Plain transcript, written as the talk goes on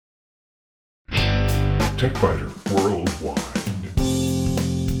TechBiter Worldwide.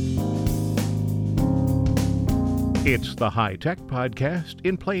 It's the High Tech Podcast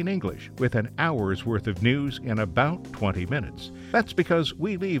in plain English with an hour's worth of news in about 20 minutes. That's because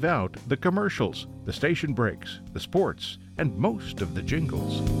we leave out the commercials, the station breaks, the sports, and most of the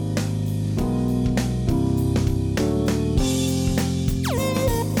jingles.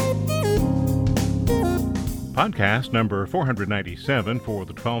 Podcast number 497 for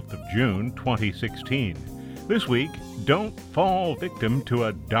the 12th of June, 2016. This week, don't fall victim to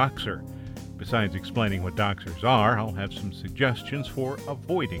a doxer. Besides explaining what doxers are, I'll have some suggestions for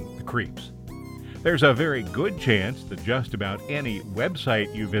avoiding the creeps. There's a very good chance that just about any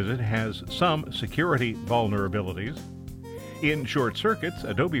website you visit has some security vulnerabilities. In short circuits,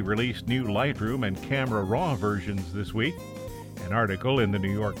 Adobe released new Lightroom and Camera Raw versions this week. An article in the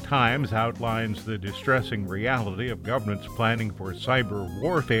New York Times outlines the distressing reality of governments planning for cyber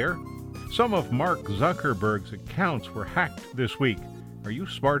warfare. Some of Mark Zuckerberg's accounts were hacked this week. Are you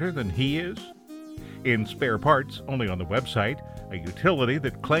smarter than he is? In spare parts, only on the website, a utility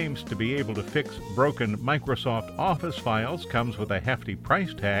that claims to be able to fix broken Microsoft Office files comes with a hefty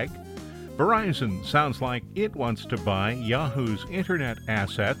price tag. Verizon sounds like it wants to buy Yahoo's internet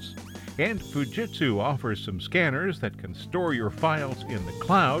assets. And Fujitsu offers some scanners that can store your files in the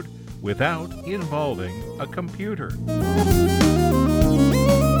cloud without involving a computer.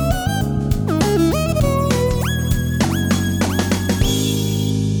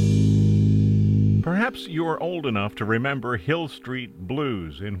 Perhaps you're old enough to remember Hill Street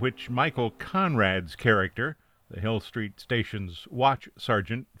Blues, in which Michael Conrad's character, the Hill Street station's watch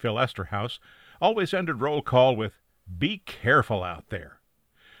sergeant, Phil Esterhaus, always ended roll call with, "Be careful out there."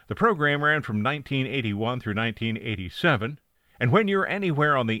 The program ran from 1981 through 1987, and when you're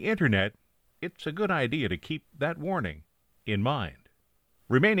anywhere on the Internet, it's a good idea to keep that warning in mind.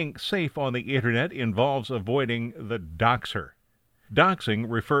 Remaining safe on the Internet involves avoiding the doxer. Doxing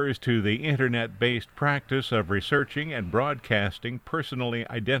refers to the Internet-based practice of researching and broadcasting personally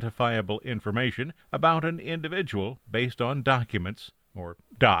identifiable information about an individual based on documents, or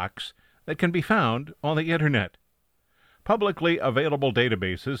docs, that can be found on the Internet. Publicly available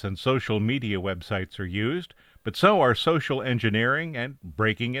databases and social media websites are used, but so are social engineering and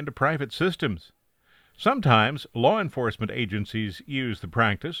breaking into private systems. Sometimes law enforcement agencies use the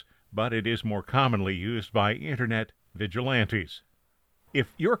practice, but it is more commonly used by Internet vigilantes.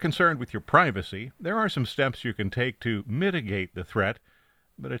 If you're concerned with your privacy, there are some steps you can take to mitigate the threat,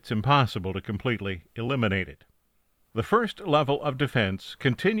 but it's impossible to completely eliminate it. The first level of defense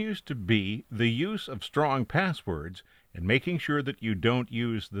continues to be the use of strong passwords and making sure that you don't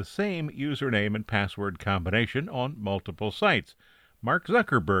use the same username and password combination on multiple sites. Mark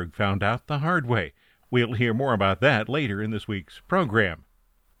Zuckerberg found out the hard way. We'll hear more about that later in this week's program.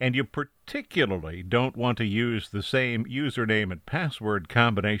 And you particularly don't want to use the same username and password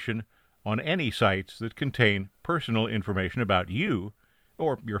combination on any sites that contain personal information about you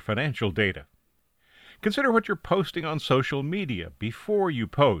or your financial data. Consider what you're posting on social media before you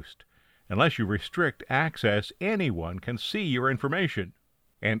post. Unless you restrict access, anyone can see your information.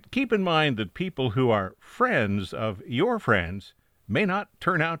 And keep in mind that people who are friends of your friends may not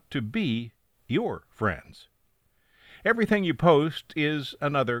turn out to be your friends. Everything you post is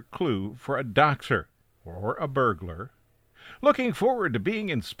another clue for a doxer or a burglar. Looking forward to being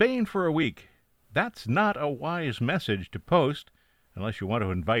in Spain for a week. That's not a wise message to post unless you want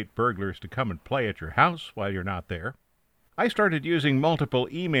to invite burglars to come and play at your house while you're not there. I started using multiple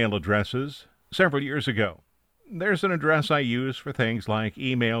email addresses several years ago. There's an address I use for things like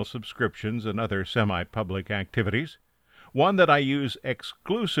email subscriptions and other semi-public activities, one that I use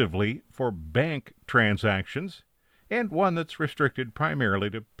exclusively for bank transactions, and one that's restricted primarily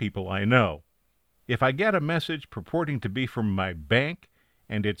to people I know. If I get a message purporting to be from my bank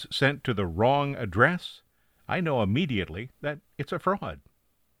and it's sent to the wrong address, I know immediately that it's a fraud.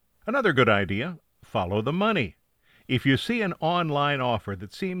 Another good idea, follow the money. If you see an online offer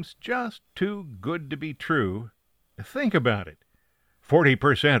that seems just too good to be true, think about it.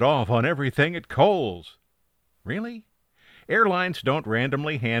 40% off on everything at Kohl's. Really? Airlines don't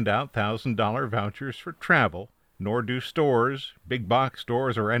randomly hand out $1,000 vouchers for travel, nor do stores, big box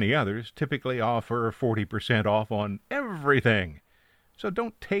stores or any others, typically offer 40% off on everything. So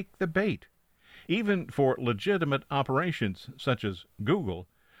don't take the bait. Even for legitimate operations such as Google,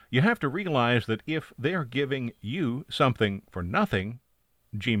 you have to realize that if they're giving you something for nothing,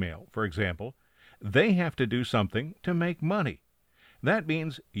 Gmail, for example, they have to do something to make money. That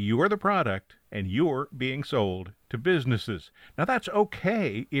means you're the product and you're being sold to businesses. Now, that's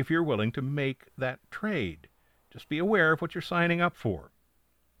okay if you're willing to make that trade. Just be aware of what you're signing up for.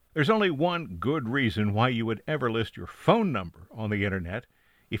 There's only one good reason why you would ever list your phone number on the Internet: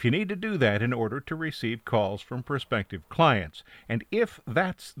 if you need to do that in order to receive calls from prospective clients. And if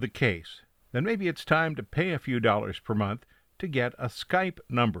that's the case, then maybe it's time to pay a few dollars per month to get a Skype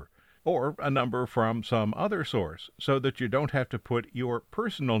number, or a number from some other source, so that you don't have to put your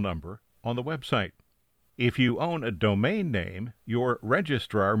personal number on the website. If you own a domain name, your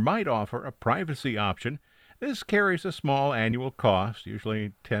registrar might offer a privacy option. This carries a small annual cost,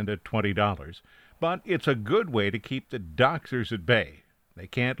 usually $10 to $20, but it's a good way to keep the doxers at bay. They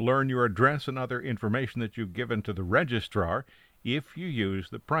can't learn your address and other information that you've given to the registrar if you use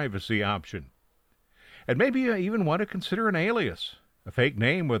the privacy option. And maybe you even want to consider an alias, a fake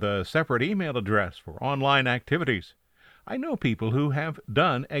name with a separate email address for online activities. I know people who have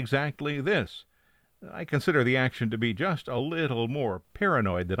done exactly this. I consider the action to be just a little more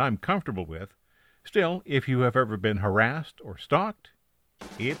paranoid than I'm comfortable with. Still, if you have ever been harassed or stalked,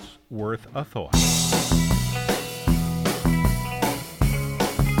 it's worth a thought.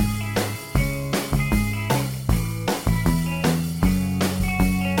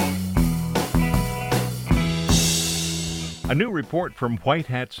 A new report from White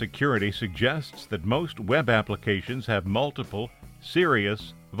Hat Security suggests that most web applications have multiple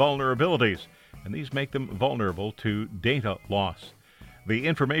serious vulnerabilities, and these make them vulnerable to data loss. The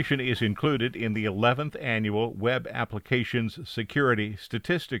information is included in the 11th Annual Web Applications Security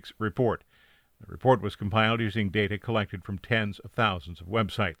Statistics Report. The report was compiled using data collected from tens of thousands of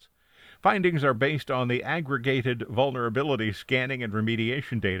websites. Findings are based on the aggregated vulnerability scanning and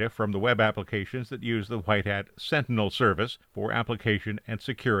remediation data from the web applications that use the White Hat Sentinel service for application and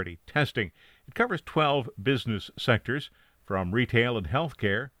security testing. It covers 12 business sectors, from retail and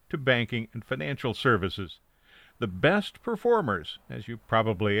healthcare to banking and financial services. The best performers, as you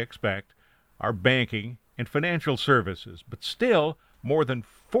probably expect, are banking and financial services, but still, more than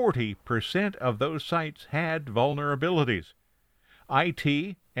 40% of those sites had vulnerabilities.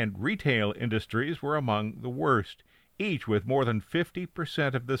 IT and retail industries were among the worst, each with more than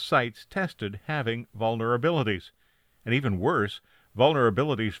 50% of the sites tested having vulnerabilities. And even worse,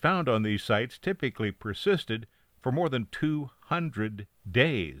 vulnerabilities found on these sites typically persisted for more than 200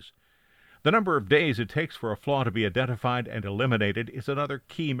 days. The number of days it takes for a flaw to be identified and eliminated is another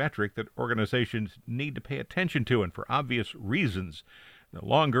key metric that organizations need to pay attention to, and for obvious reasons. The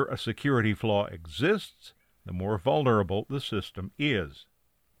longer a security flaw exists, the more vulnerable the system is.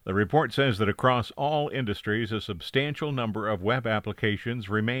 The report says that across all industries, a substantial number of web applications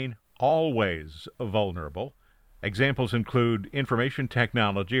remain always vulnerable. Examples include information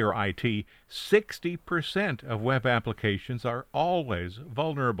technology, or IT. 60% of web applications are always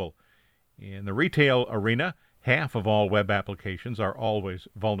vulnerable. In the retail arena, half of all web applications are always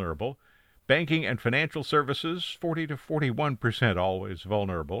vulnerable. Banking and financial services, 40 to 41% always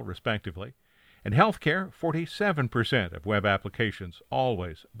vulnerable, respectively. And healthcare, 47% of web applications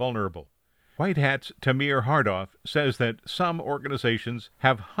always vulnerable. White Hat's Tamir Hardoff says that some organizations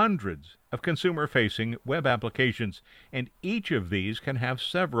have hundreds of consumer-facing web applications, and each of these can have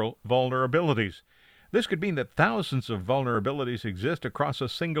several vulnerabilities. This could mean that thousands of vulnerabilities exist across a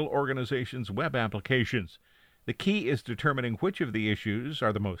single organization's web applications. The key is determining which of the issues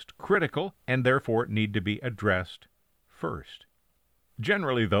are the most critical and therefore need to be addressed first.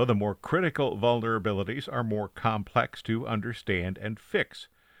 Generally, though, the more critical vulnerabilities are more complex to understand and fix.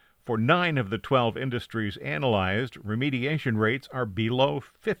 For 9 of the 12 industries analyzed, remediation rates are below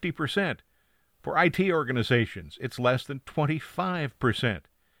 50%. For IT organizations, it's less than 25%.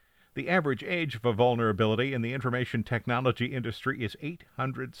 The average age of a vulnerability in the information technology industry is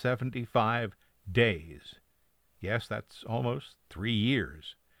 875 days. Yes, that's almost 3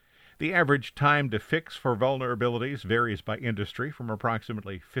 years. The average time to fix for vulnerabilities varies by industry, from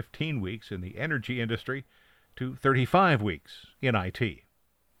approximately 15 weeks in the energy industry to 35 weeks in IT.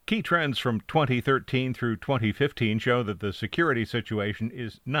 Key trends from 2013 through 2015 show that the security situation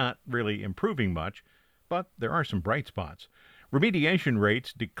is not really improving much, but there are some bright spots. Remediation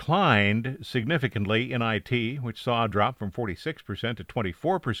rates declined significantly in IT, which saw a drop from 46% to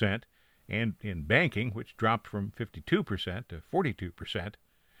 24%, and in banking, which dropped from 52% to 42%.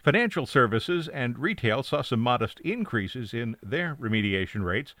 Financial services and retail saw some modest increases in their remediation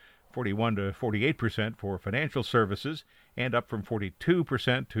rates, 41 to 48% for financial services, and up from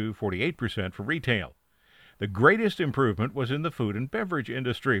 42% to 48% for retail. The greatest improvement was in the food and beverage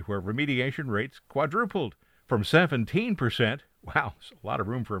industry, where remediation rates quadrupled, from 17%, wow, there's a lot of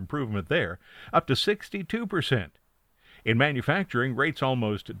room for improvement there, up to 62%. In manufacturing, rates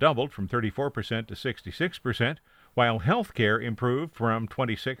almost doubled, from 34% to 66%, while healthcare improved from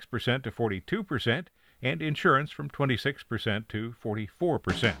 26% to 42%, and insurance from 26% to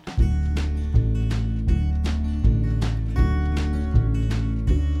 44%.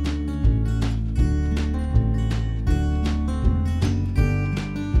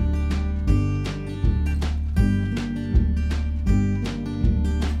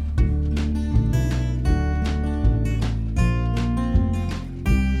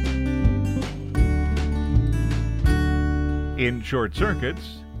 In short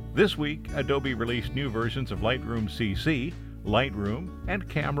circuits, this week Adobe released new versions of Lightroom CC, Lightroom, and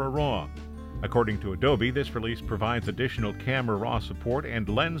Camera Raw. According to Adobe, this release provides additional Camera Raw support and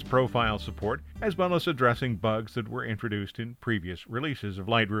lens profile support, as well as addressing bugs that were introduced in previous releases of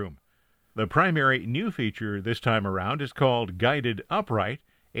Lightroom. The primary new feature this time around is called Guided Upright,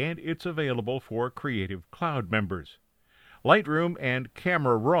 and it's available for Creative Cloud members. Lightroom and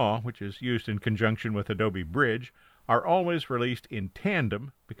Camera Raw, which is used in conjunction with Adobe Bridge, are always released in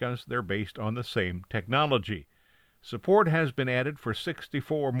tandem because they're based on the same technology. Support has been added for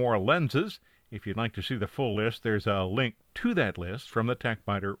 64 more lenses. If you'd like to see the full list, there's a link to that list from the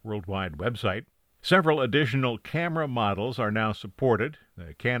TechBiter Worldwide website. Several additional camera models are now supported: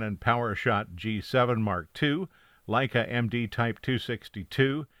 the Canon PowerShot G7 Mark II, Leica MD Type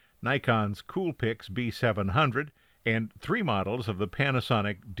 262, Nikon's Coolpix B700, and 3 models of the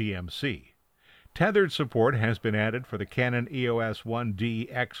Panasonic DMC. Tethered support has been added for the Canon EOS 1D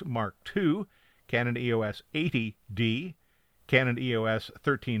X Mark II, Canon EOS 80D, Canon EOS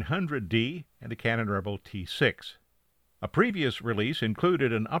 1300D, and the Canon Rebel T6. A previous release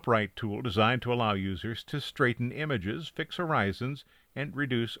included an upright tool designed to allow users to straighten images, fix horizons, and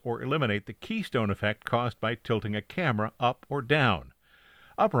reduce or eliminate the keystone effect caused by tilting a camera up or down.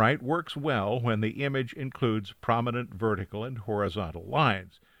 Upright works well when the image includes prominent vertical and horizontal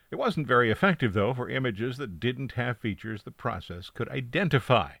lines. It wasn't very effective, though, for images that didn't have features the process could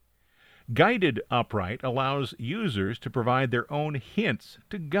identify. Guided Upright allows users to provide their own hints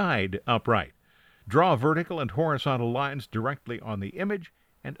to guide Upright. Draw vertical and horizontal lines directly on the image,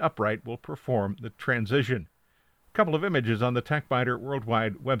 and Upright will perform the transition. A couple of images on the TechBiter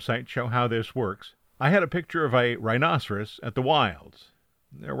Worldwide website show how this works. I had a picture of a rhinoceros at the wilds.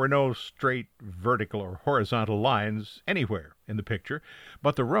 There were no straight vertical or horizontal lines anywhere in the picture,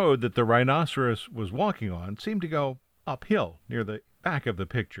 but the road that the rhinoceros was walking on seemed to go uphill near the back of the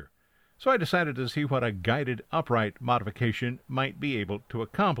picture. So I decided to see what a guided upright modification might be able to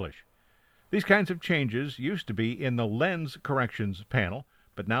accomplish. These kinds of changes used to be in the Lens Corrections panel,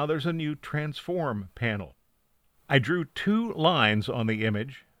 but now there's a new Transform panel. I drew 2 lines on the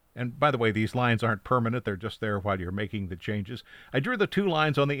image. And by the way, these lines aren't permanent, they're just there while you're making the changes. I drew the 2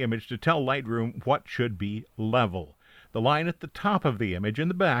 lines on the image to tell Lightroom what should be level. The line at the top of the image in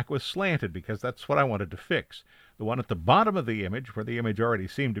the back was slanted because that's what I wanted to fix. The one at the bottom of the image, where the image already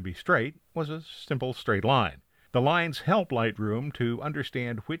seemed to be straight, was a simple straight line. The lines help Lightroom to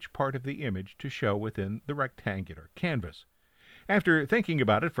understand which part of the image to show within the rectangular canvas. After thinking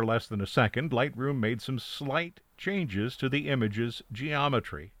about it for less than a second, Lightroom made some slight changes to the image's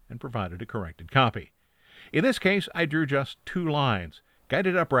geometry and provided a corrected copy. In this case, I drew just 2 lines.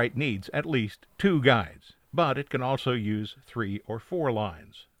 Guided Upright needs at least 2 guides, but it can also use 3 or 4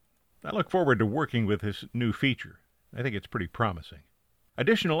 lines. I look forward to working with this new feature. I think it's pretty promising.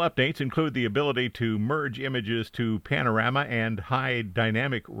 Additional updates include the ability to merge images to panorama and high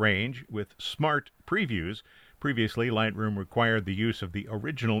dynamic range with smart previews. Previously, Lightroom required the use of the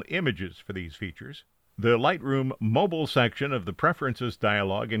original images for these features. The Lightroom mobile section of the Preferences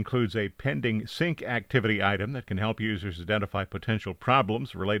dialog includes a pending sync activity item that can help users identify potential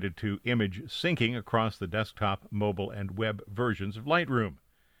problems related to image syncing across the desktop, mobile, and web versions of Lightroom.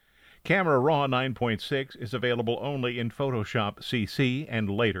 Camera Raw 9.6 is available only in Photoshop CC and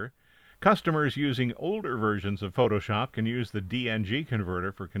later. Customers using older versions of Photoshop can use the DNG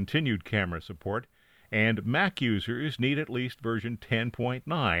converter for continued camera support, and Mac users need at least version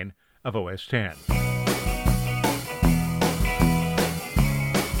 10.9 of OS X.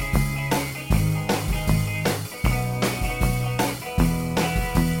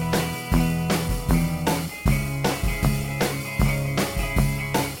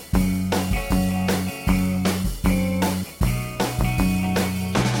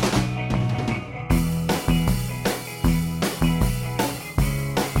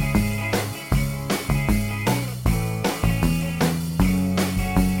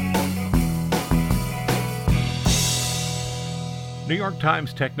 New York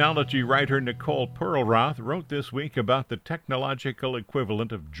Times technology writer Nicole Perlroth wrote this week about the technological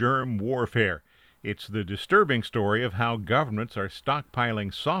equivalent of germ warfare. It's the disturbing story of how governments are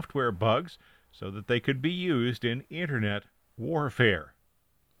stockpiling software bugs so that they could be used in internet warfare.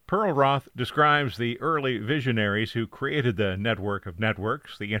 Perlroth describes the early visionaries who created the network of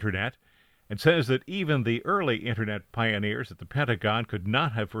networks, the Internet, and says that even the early Internet pioneers at the Pentagon could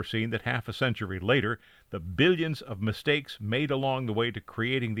not have foreseen that half a century later, the billions of mistakes made along the way to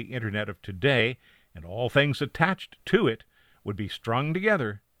creating the Internet of today, and all things attached to it, would be strung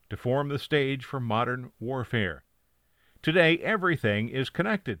together to form the stage for modern warfare. Today, everything is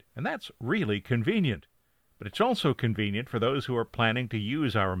connected, and that's really convenient. But it's also convenient for those who are planning to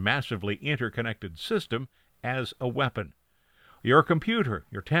use our massively interconnected system as a weapon. Your computer,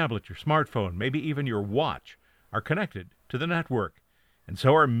 your tablet, your smartphone, maybe even your watch are connected to the network, and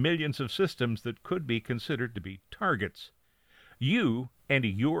so are millions of systems that could be considered to be targets. You and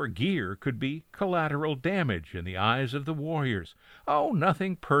your gear could be collateral damage in the eyes of the warriors. Oh,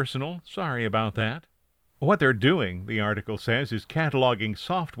 nothing personal. Sorry about that. What they're doing, the article says, is cataloging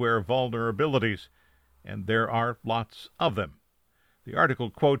software vulnerabilities, and there are lots of them. The article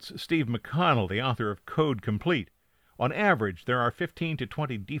quotes Steve McConnell, the author of Code Complete. On average, there are 15 to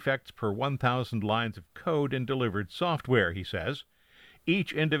 20 defects per 1,000 lines of code in delivered software, he says.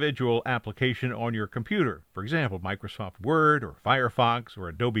 Each individual application on your computer, for example, Microsoft Word or Firefox or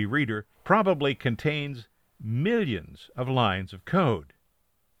Adobe Reader, probably contains millions of lines of code.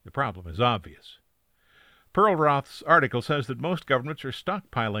 The problem is obvious. Perlroth's article says that most governments are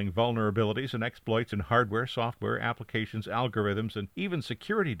stockpiling vulnerabilities and exploits in hardware, software, applications, algorithms, and even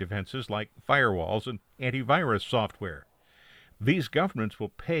security defenses like firewalls and antivirus software. These governments will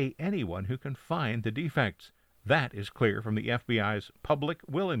pay anyone who can find the defects. That is clear from the FBI's public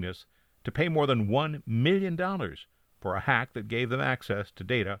willingness to pay more than $1 million for a hack that gave them access to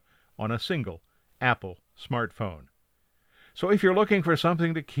data on a single Apple smartphone. So if you're looking for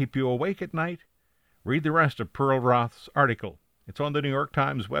something to keep you awake at night, read the rest of Perlroth's article. It's on the New York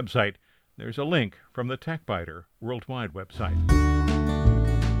Times website. There's a link from the TechBiter Worldwide website.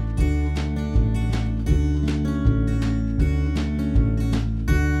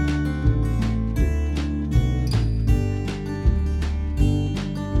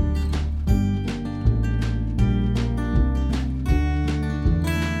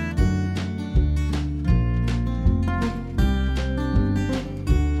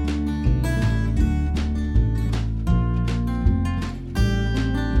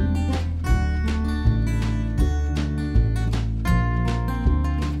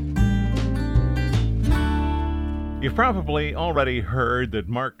 You've probably already heard that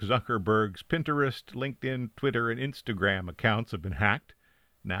Mark Zuckerberg's Pinterest, LinkedIn, Twitter, and Instagram accounts have been hacked.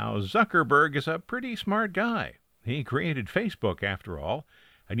 Now, Zuckerberg is a pretty smart guy. He created Facebook, after all,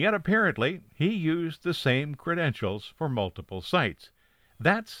 and yet apparently he used the same credentials for multiple sites.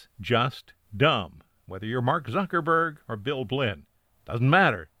 That's just dumb. Whether you're Mark Zuckerberg or Bill Blinn, doesn't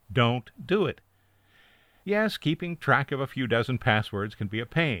matter. Don't do it. Yes, keeping track of a few dozen passwords can be a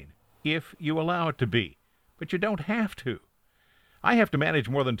pain, if you allow it to be. But you don't have to. I have to manage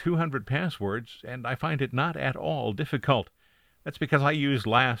more than 200 passwords, and I find it not at all difficult. That's because I use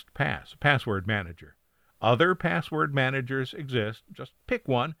LastPass, password manager. Other password managers exist. Just pick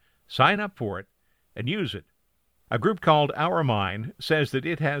one, sign up for it, and use it. A group called OurMine says that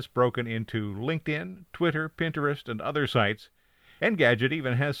it has broken into LinkedIn, Twitter, Pinterest, and other sites. Engadget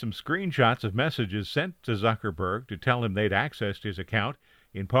even has some screenshots of messages sent to Zuckerberg to tell him they'd accessed his account.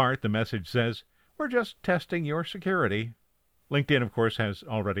 In part, the message says, "We're just testing your security." LinkedIn, of course, has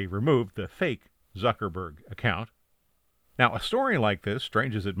already removed the fake Zuckerberg account. Now, a story like this,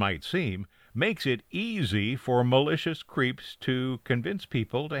 strange as it might seem, makes it easy for malicious creeps to convince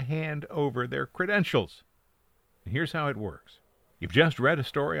people to hand over their credentials. And here's how it works. You've just read a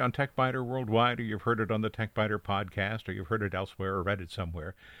story on TechBiter Worldwide, or you've heard it on the TechBiter podcast, or you've heard it elsewhere or read it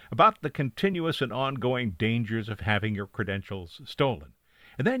somewhere, about the continuous and ongoing dangers of having your credentials stolen.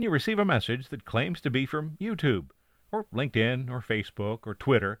 And then you receive a message that claims to be from YouTube, or LinkedIn, or Facebook, or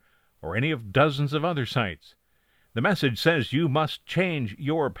Twitter, or any of dozens of other sites. The message says you must change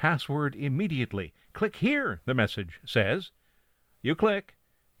your password immediately. Click here, the message says. You click,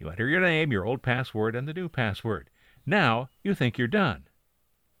 you enter your name, your old password, and the new password. Now you think you're done.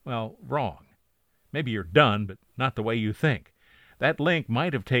 Well, wrong. Maybe you're done, but not the way you think. That link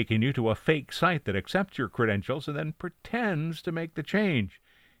might have taken you to a fake site that accepts your credentials and then pretends to make the change.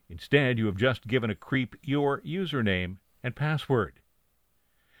 Instead, you have just given a creep your username and password.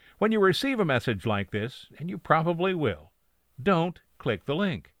 When you receive a message like this, and you probably will, don't click the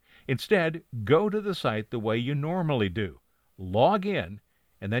link. Instead, go to the site the way you normally do. Log in,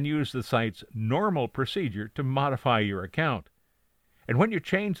 and then use the site's normal procedure to modify your account. And when you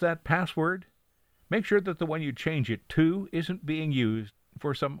change that password, make sure that the one you change it to isn't being used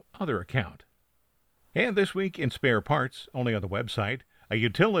for some other account. And this week in Spare Parts, only on the website, A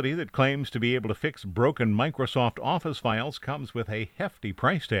utility that claims to be able to fix broken Microsoft Office files comes with a hefty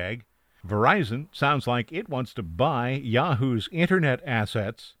price tag. Verizon sounds like it wants to buy Yahoo's internet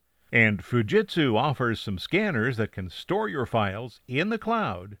assets. And Fujitsu offers some scanners that can store your files in the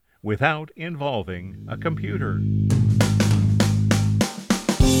cloud without involving a computer.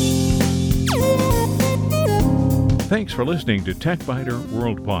 Thanks for listening to TechBiter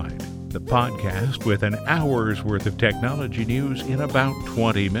Worldwide, the podcast with an hour's worth of technology news in about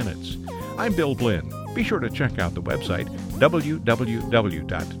 20 minutes. I'm Bill Blinn. Be sure to check out the website,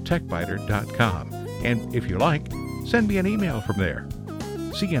 www.techbiter.com. And if you like, send me an email from there.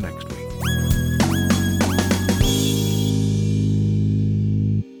 See you next week.